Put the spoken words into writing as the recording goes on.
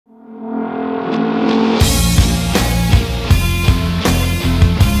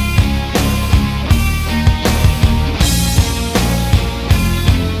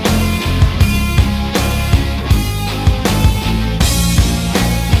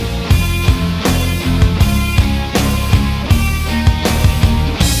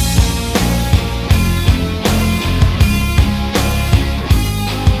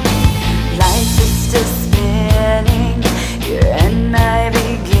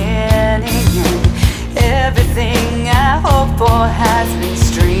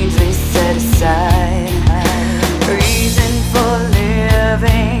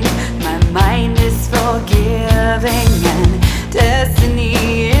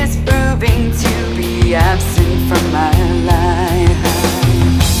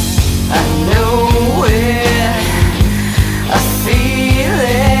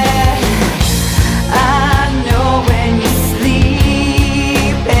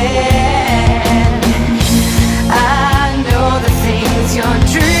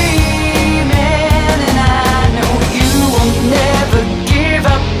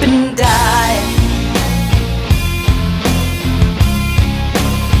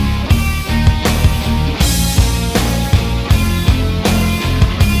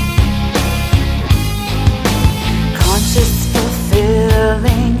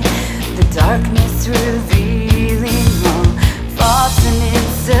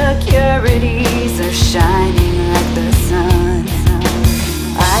insecurities are shining like the sun.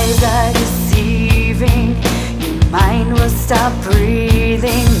 Eyes are deceiving, your mind will stop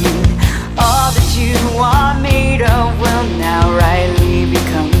breathing. And all that you want me to will now right